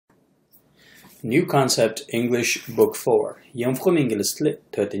New Concept English Book 4 يېڭى İngiliz tili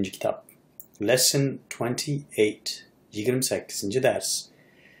 4. kitap Lesson 28 28. ders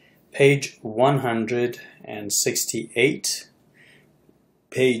Page 168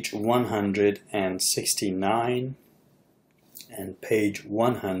 Page 169 and page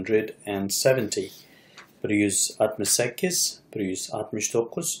 170 168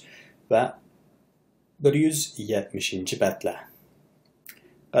 169 ve 170. betler.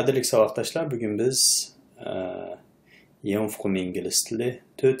 Qədirlik savaqdaşlar, bugün biz yېڭى İngiliz tili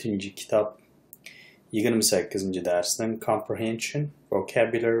 4. kitap 28. dersinin comprehension,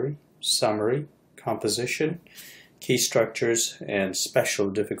 vocabulary, summary, composition, key structures and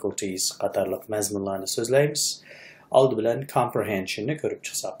special difficulties qatарлıq məzmunlarını sözləyimiz. Aldı bilen comprehension'ı görüp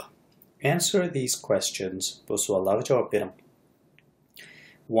çıksaq. Answer these questions. Bu suallara cevap verin.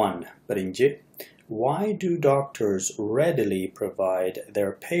 1. Birinci. Why do doctors readily provide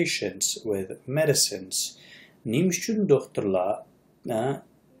their patients with medicines? Nimüşün doktorlar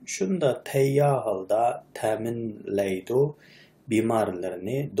şunda teyya halda təminləydu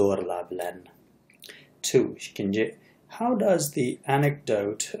bimarlarını doğrulabilen. 2. İkinci. How does the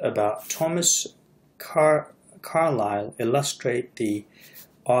anecdote about Thomas Carlyle illustrate the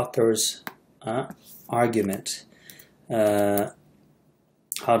author's argument?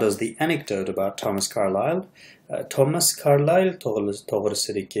 How does the anecdote about Thomas Carlyle? Thomas Carlyle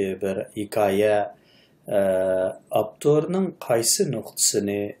toğrısıdaki bir hikaye avtorunun qaysı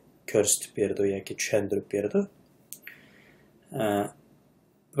noktasını körüstüp berdi yoki tushundirib berdi?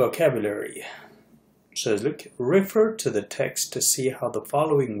 Vocabulary. Sözlük. Refer to the text to see how the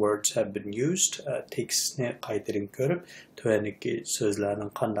following words have been used. Tekstini qaytarın görüp, tövendeki sözlerin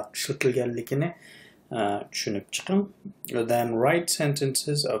qandaq işletilganligini düşünüp çıkın. Then write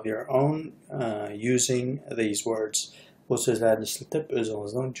sentences of your own using these words. Bu sözlerini işletip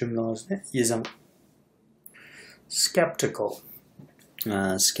özünüzün cümlenizni yazın. Skeptical.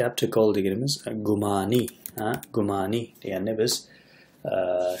 Skeptical dediğimiz gumani. Gumani diyene biz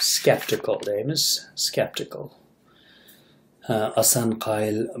skeptical deyimiz. Skeptical. Asan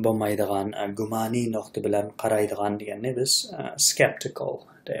qayil bo'lmaydigan, gumani nokta bilan qaraydigan diyene biz skeptical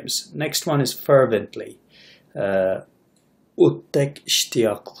deyimiz. Next one is fervently. O'tdek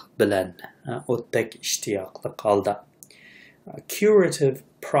ishtiyaq bilan. O'tdek ishtiyaqli qalda. Curative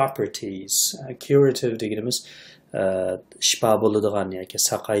properties. Curative dediğimiz şifa bo'ladigan yoki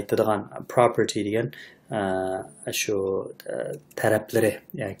saqaytiradigan property degan shu taraflari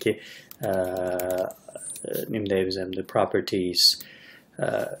yoki nima deymiz endi properties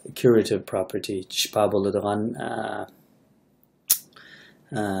curative property şifa bo'ladigan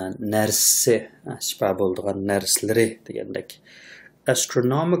narsa şifa bo'ladigan narsalari degandek.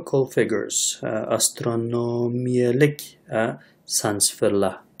 Astronomical figures astronomiyalik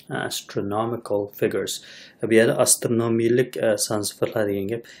sansfirlar. Astronomical figures. Bu yerda astronomiyalik sansfirlar degan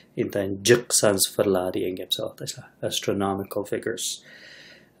gap, intan jiq sansfirlar degan gap savoqdaşlar. Astronomical figures.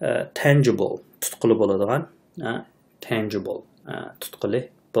 Tangible, tutquli bo'ladigan, tangible, tutquli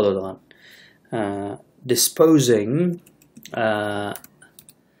bo'ladigan.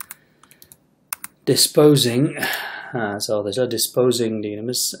 Disposing, savoqdaşlar, disposing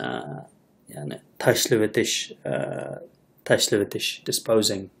deganimiz, yani tashlab etish,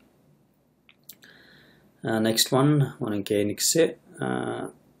 disposing. Next one, onun keyingisi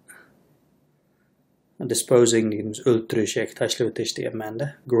disposing deganimiz o'ltirish yoki tashlab etish degan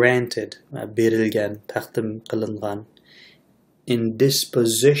ma'noda. Granted, berilgan, taqdim qilingan.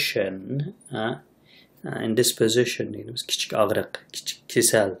 Indisposition, indisposition deganimiz kichik og'riq, kichik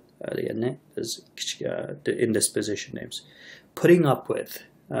kasal degani biz kichik indisposition deymiz. Putting up with,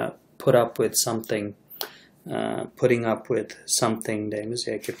 put up with something. Putting up with something deymiz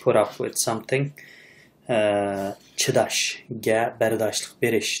yoki put up with something chidashga bardoshlik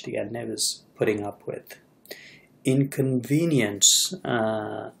berish deganni biz putting up with. Inconvenience,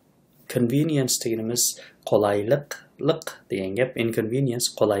 convenience deganimiz qolaylik degan gap. Inconvenience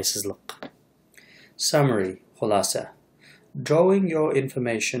qolaysizlik. Summary, xulasa. Drawing your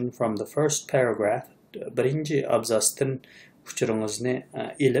information from the first paragraph, birinchi abzasdan uchuringizni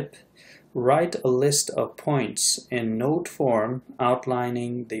ilib, write a list of points in note form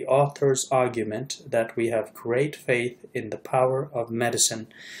outlining the author's argument that we have great faith in the power of medicine.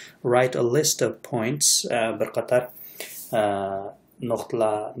 Write a list of points, bir qator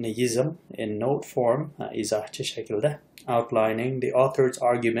nuqtalarni yizim in note form, izohchi shaklda, outlining the author's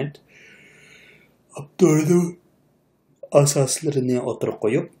argument. Avtorning asoslarini o'tirib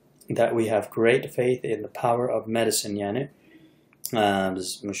qo'yib, that we have great faith in the power of medicine, yani biz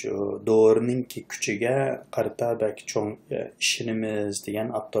shu doğruninki kuchiga qarata balki cho'ng ishonamiz degan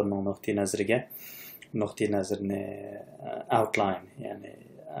avtorning nuqtai nazarini outline, ya'ni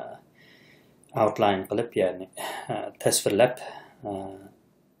outline qilib, ya'ni tasvirlab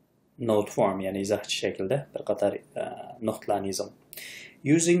note form, ya'ni izohchi shaklda bir qator nuqtalarni yozing.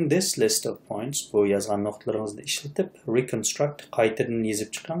 Using this list of points, bu yozgan nuqtalaringizni ishlatib, reconstruct, qaytadan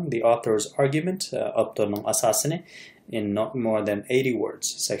yozib chiqing the author's argument, avtorning asosini in not more than 80 words,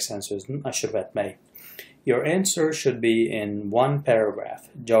 80 so'zdan oshirib o'tmay. Your answer should be in one paragraph.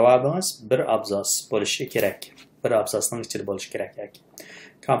 Javobingiz bir abzas bo'lishi kerak. Bir abzasning ichida bo'lishi kerak.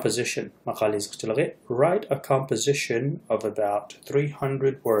 Composition, maqola yozuvchiligi. Write a composition of about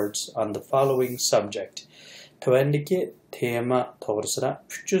 300 words on the following subject. Tuvandagi tema to'g'risida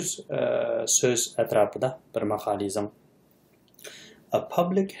 300 so'z atrofida bir maqola yozing. A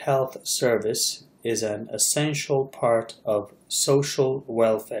public health service is an essential part of social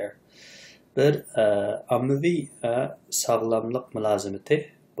welfare. Bir ommaviy sog'lomlik mulozimati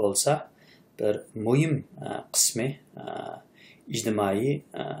bo'lsa, bir muhim qismi ijtimoiy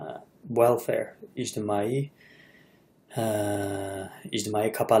welfare, ijtimoiy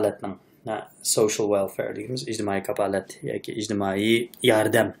kapolatning, social welfare deymiz, ijtimoiy kapolat yoki ijtimoiy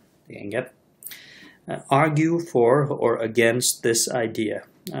yordam degan gap. Argue for or against this idea.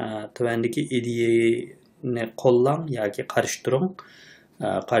 Tuvandagi ideyani qo'llang yoki qarishtirib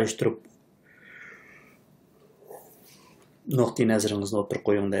nuqtai nazaringizni o'tirib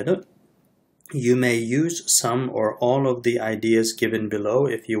qo'ying deydi. You may use some or all of the ideas given below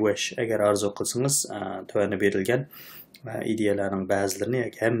if you wish. Agar arzu qilsangiz, tuvanda berilgan ideyalarning ba'zilarini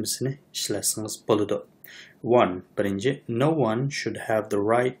yoki hammasini ishlatsangiz bo'ladi. 1. Birinchi, no one should have the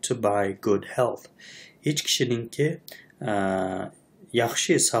right to buy good health. Hech kishiningki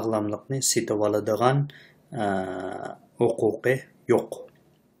yaxshi sog'lomlikni sotib oladigan huquqi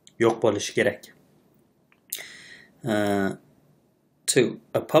yo'q bo'lishi kerak. 2.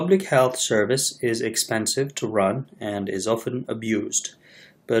 A public health service is expensive to run and is often abused.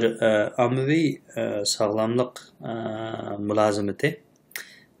 Bir ommaviy sog'lomlik mulozimati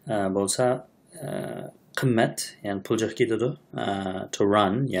bo'lsa qimmat, ya'ni puljiq ketadi, to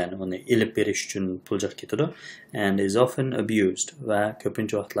run, ya'ni uni ilib berish uchun puljiq ketadi, and is often abused va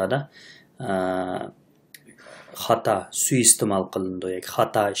ko'pincha vaqtlarda xato suiiste'mol qilinadi yoki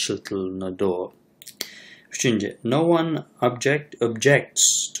xato ishlatiladi. 3. No one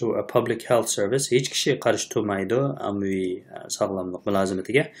objects to a public health service. Hech kishi qarshi turmaydi ommaviy sog'lomlik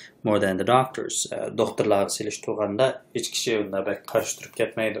mulozimatiga more than the doctors. Doktorlar selishtirganda hech kishi undan qarshi turib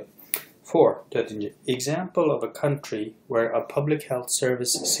ketmaydi. 4. 4. Example of a country where a public health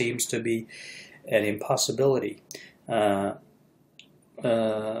service seems to be an impossibility.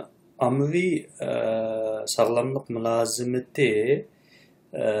 Ommaviy sog'lomlik mulozimati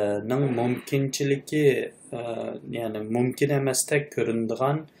ning mumkinchiligi, ya'ni mumkin emasdek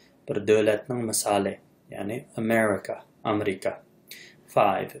ko'rinadigan bir davlatning misoli, ya'ni America. 5.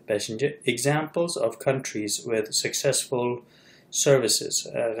 5. Examples of countries with successful services.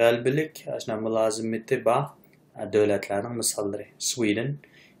 G'albilik ashna mulozimati bor davlatlarning misollari. Sweden,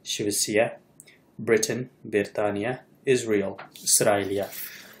 Shvetsiya, Britain, Britaniya, Israel, Isroiliya.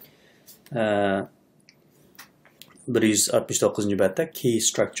 169 betda key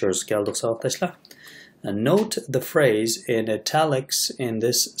structures keldik savoqdashlar. Note the phrase in italics in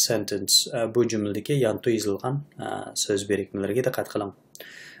this sentence. Bu jumladagi yanto yozilgan so'z birikmalariga diqqat qiling.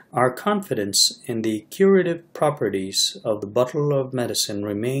 Our confidence in the curative properties of the bottle of medicine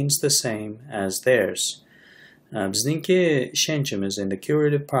remains the same as theirs. Bizningki ishonchimiz in the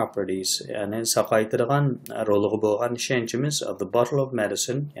curative properties, ya'ni saqaytirgan ro'lig'i bo'lgan ishonchimiz of the bottle of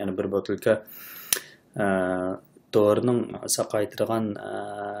medicine, ya'ni bir botilka dorining saqaytirgan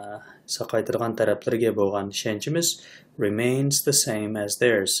taraflariga bo'lgan ishonchimiz remains the same as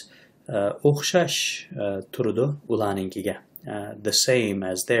theirs. O'xshash turdi ularninkiga. The same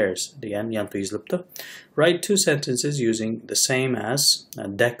as theirs degan yanto yozilibdi. Write two sentences using the same as,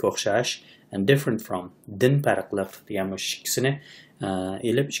 dak o'xshash, and different from, din farqliq degan ikkisini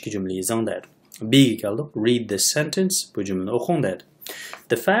elib ikki jumla yozing deydi. B'ga keldik. Read this sentence. Bu jumlani o'qing deydi.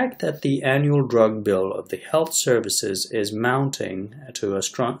 The fact that the annual drug bill of the health services is mounting to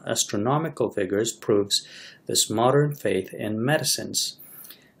astronomical figures proves this modern faith in medicines.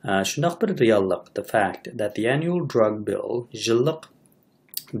 Shundaq bir reallik. The fact that the annual drug bill, yillik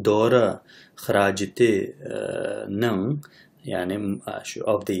dori xarajati ning, ya'ni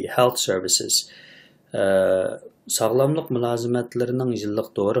of the health services, sağlamlıq mülazimətlərinin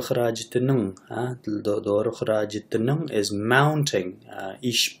yıllık doğru xəracətinin is mounting,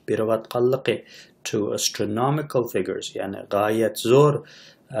 iş berivatqanlıqı to astronomical figures, yani gayet zor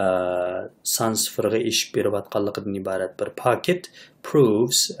san sıfırğı iş berivatqanlıqıdan ibaret bir paket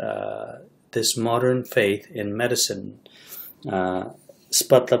proves this modern faith in medicine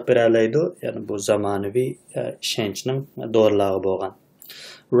ispatlab berəlaydı, yani bu zamanıvi işençinin doğrulağı bolğan.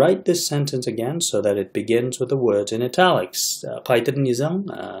 Write this sentence again so that it begins with the words in italics. Qaytadan yazan,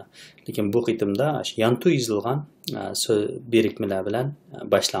 lekin bu qitimda yantu yazılgan birikmeler bilen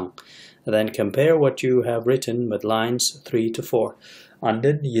başlang. Then compare what you have written with lines 3 to 4.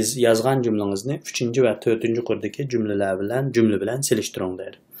 Andın yazgan cümlenizni 3. ve 4. kurdaki cümle bilen seliştirong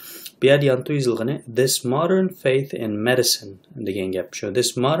der. Bir yer yantu yazılganı this modern faith in medicine degan gap şu.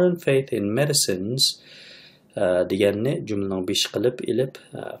 This modern faith in medicines deganni cümlenin 5 qilib ilib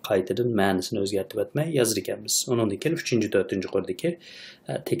qaytadan ma'nosini o'zgartib etmay yozar ekanmiz. Undan keyin 3-4 qurdagi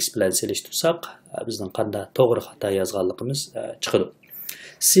tekst bilan selishtirsak, bizning qanday to'g'ri xato yozganligimiz chiqadi.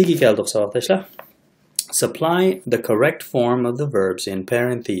 C'ga keldik savoqdoshlar. Supply the correct form of the verbs in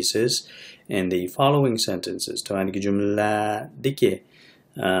parentheses in the following sentences. To'g'ri jumladagi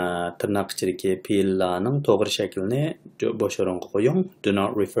tırnaq ichidagi fe'llarning to'g'ri shaklini bo'sh o'ringa qo'ying. Do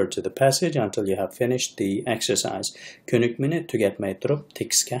not refer to the passage until you have finished the exercise. Ko'nikmani tugatmay turib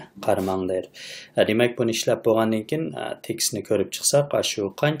tekstga qaramang der. Demak, buni ishlab bo'lgandan keyin tekstni ko'rib chiqsak,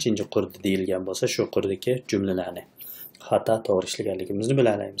 shu qanchinchi qurdi deyilgan bo'lsa, shu qurdagi jumlalarni xato to'g'ri ishlaganligimizni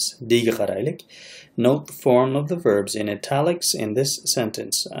bilalaymiz. Dga qaraylik. Note the form of the verbs in italics in this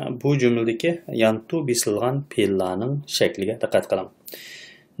sentence. Bu jumladagi yantu bisilgan fe'llarning shakliga diqqat qiling.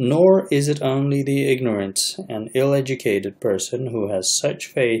 Nor is it only the ignorant and ill-educated person who has such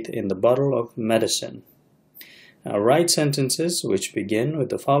faith in the bottle of medicine. Write sentences which begin with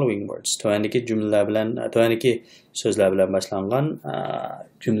the following words. To'g'ri so'zlar bilan boshlangan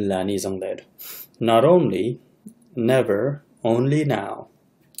jumlalarni yozinglar. Not only, never, only now.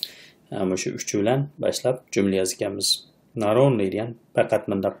 Shu uch bilan boshlab jumla yozganmiz. Not only degan faqat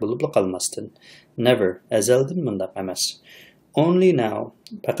mundaq bo'lib qolmasdan. Never, azaldan mundaq emas. Only now,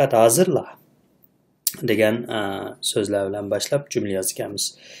 faqat hozirla degan so'zlar bilan boshlab jumla yozganmiz.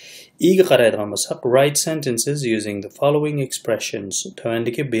 I'ga qaraydigan bo'lsak, write sentences using the following expressions.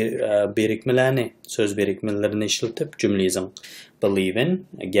 Tövəndəki birikmələrni, söz birikmələrini işlətib cümlə yazın. Believe in,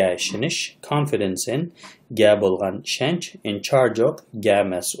 ga işiniş, confidence in, ga bolğan işenç, in charge of, ga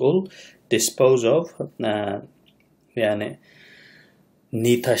məsul, dispose of, yani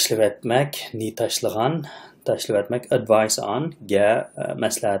ni taşlıb etmək, ni taşlığan, taşlıb etmək, advice on, ga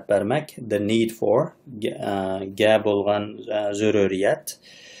məsləhət vermək, the need for, ga bolğan zəruriyyət,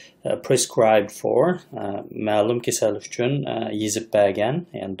 prescribed for, ma'lum kasallik uchun yezib bergan,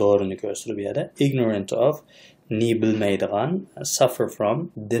 yani doğrunu göstərib beradi. Ignorant of, ni bilmaydigan, suffer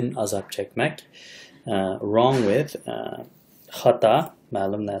from, din azab çekmek, wrong with, xata,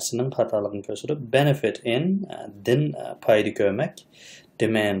 ma'lum narsaning xatoligini göstərib, benefit in, din payda ko'rmak,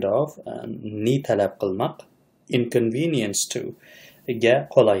 demand of, ni talab qilmak, inconvenience to, ga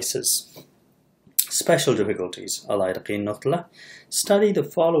qolaysiz. Special difficulties, alayda qiyin nuqtalar. Study the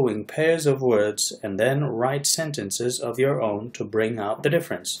following pairs of words and then write sentences of your own to bring out the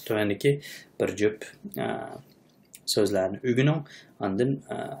difference. Tövəndəki bir cüp sözlərini öyrənin, ondan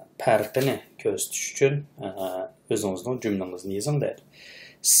fərqini göstəriş üçün özünüzün cümlənizni yazın der.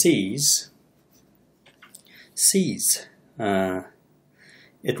 Sees.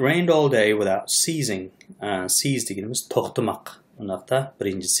 It rained all day without ceasing. Cease deganimiz toxtamaq. Onaqda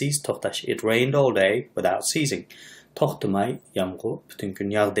birinci cease toxtaş. It rained all day without ceasing. Toxtamay yağmur bütün gün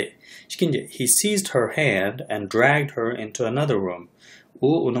yağdı. İkinci, he seized her hand and dragged her into another room.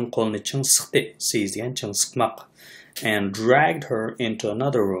 O onun kolunu çın sıktı. Seize degan çın sıkmaq. And dragged her into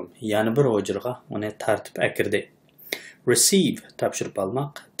another room. Yani bir hocurğa onu tartib akirdi. Receive, tapşırıp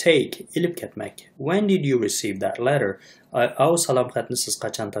almak. Take, ilip ketmek. When did you receive that letter? O salam xatni siz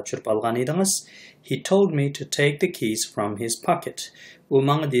qachon tapşırıp algan ediniz? He told me to take the keys from his pocket. U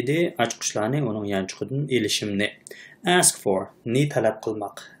manga dedi ochqichlarni uning yanchug'idan elishimni. Ask for, ni talab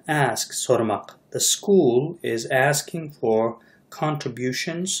qilmak. Ask, so'ramak. The school is asking for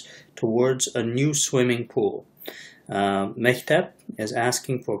contributions towards a new swimming pool. Maktab is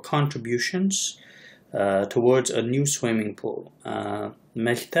asking for contributions towards a new swimming pool.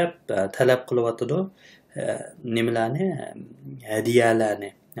 Maktab talab qilyotidi nimalarni,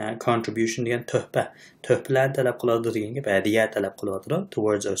 hadiyalarni. Contribution degan to'hpalarni talab qiladi degan gap, hadiya talab qilyotidi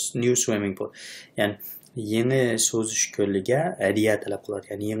towards a new swimming pool. Yani yeni so'zish ko'liga hadiya talab qiladi.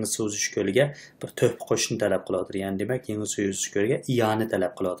 Ya'ni yeni so'zish ko'liga bir to'p qo'shni talab qiladi. Ya'ni demak, yeni so'zish ko'liga iyani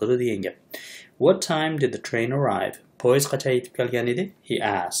talab qiladi degan gap. What time did the train arrive? Poyezd qachon yetib kelgan edi? He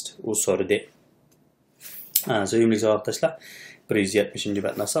asked. U so'radi. Sevimli savoqdoshlar, 170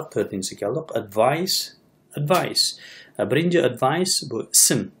 batnasoq 4-si keldik. Advice. Birinchi advice bu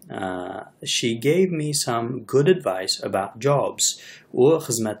ism. She gave me some good advice about jobs. U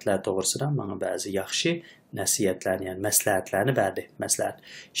xizmatlar to'g'risida menga ba'zi yaxshi nasihatlarni, ya'ni maslahatlarni berdi. Maslahat.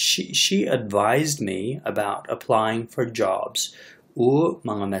 She advised me about applying for jobs. U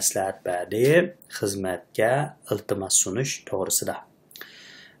menga maslahat berdi xizmatga iltimos sunish to'g'risida.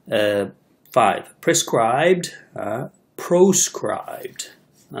 5. Prescribed, proscribed.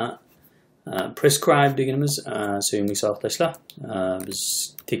 Prescribed deganimiz sevimli savoqdoshlar,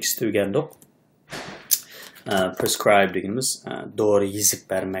 biz tekst o'rgandik. Prescribed deganimiz doğru yezib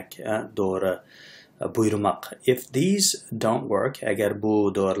bermak, doğru buyurmak. If these don't work, agar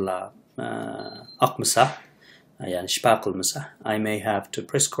bu dorilar aqmasa, ya'ni shifa qilmasa, I may have to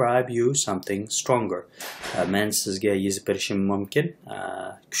prescribe you something stronger. Men sizga yezib berishim mumkin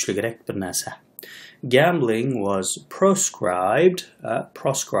kuchliroq bir narsa. Gambling was proscribed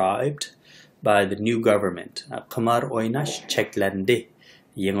by the new government. Qimar o'ynash cheklandi.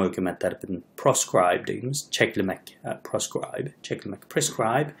 Yangi hukumat tarafidan. Proscribe deganimiz cheklamak.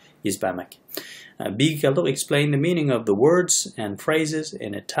 Prescribe yezbermak. B keldik. Explain the meaning of the words and phrases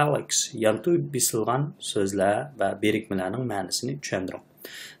in italics. Yaltu bisilgan so'zlar va birikmalarning ma'nosini tushuntiring.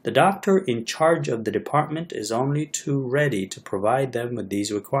 The doctor in charge of the department is only too ready to provide them with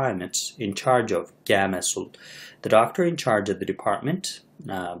these requirements. In charge of ga mas'ul. The doctor in charge of the department,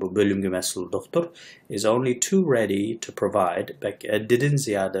 bu bölümge mas'ul doktor, is only too ready to provide. Didn't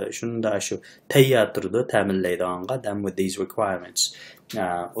ziyada shunda shu tayyor turdi ta'minlaydiganga them with these requirements.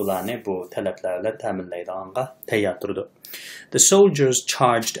 Ularni bu talablar bilan ta'minlaydiganga tayyor turdi. The soldiers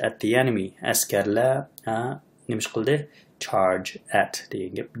charged at the enemy. Askarlar nima qildi? Charge at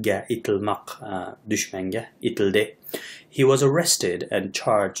degan gap, ga itilmoq, dushmanga itildi. He was arrested and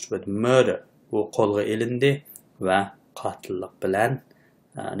charged with murder. U qo'lga ilindi va qotillik bilan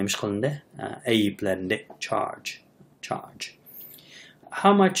nima qilindi? Ayblandi. Charge.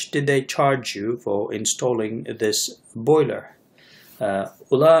 How much did they charge you for installing this boiler?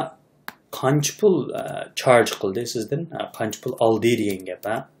 Ular qancha pul charge qildi sizdan? Qancha pul oldi degan gap.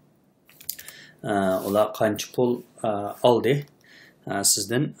 Ular qancha pul oldi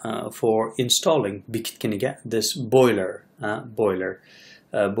sizdan for installing bekitganiga this boiler.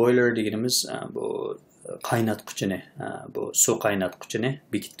 Boiler deganimiz bu qaynatquchini, bu suv qaynatquchini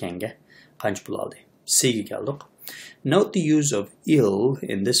bekitganga qancha pul oldi? C ga keldik. Note the use of ill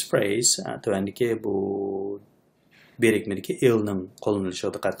in this phrase. To'andiki bu berikmidagi illning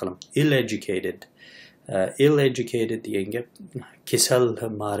qo'llanilishida diqqat qiling. Ill-educated degan gap kasal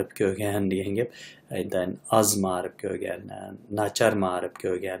ma'rif ko'rgan degan gap, az ma'rif ko'rgan, nachar ma'rif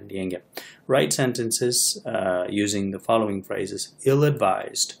ko'rgan degan gap. Write sentences using the following phrases.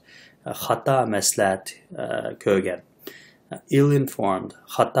 Ill-advised, xato maslahat ko'rgan. Ill-informed,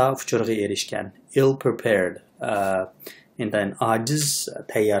 xato uchurga erishgan. Ill-prepared, ojiz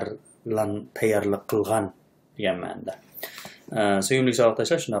tayyorlik qilgan degan ma'noda. Sevimli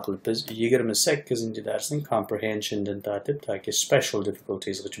savoqdoshlar, shuna qilib biz 28-darsning comprehensiondan tortib toki special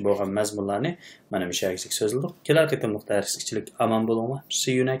difficulties gacha bo'lgan mazmunlarni mana bu shaklda so'zladik. Kelar qitimliq darslikchilik aman bo'linglar.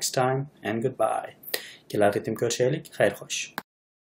 See you next time and goodbye. Kelar qitim ko'rishaylik. Xayr xo'sh.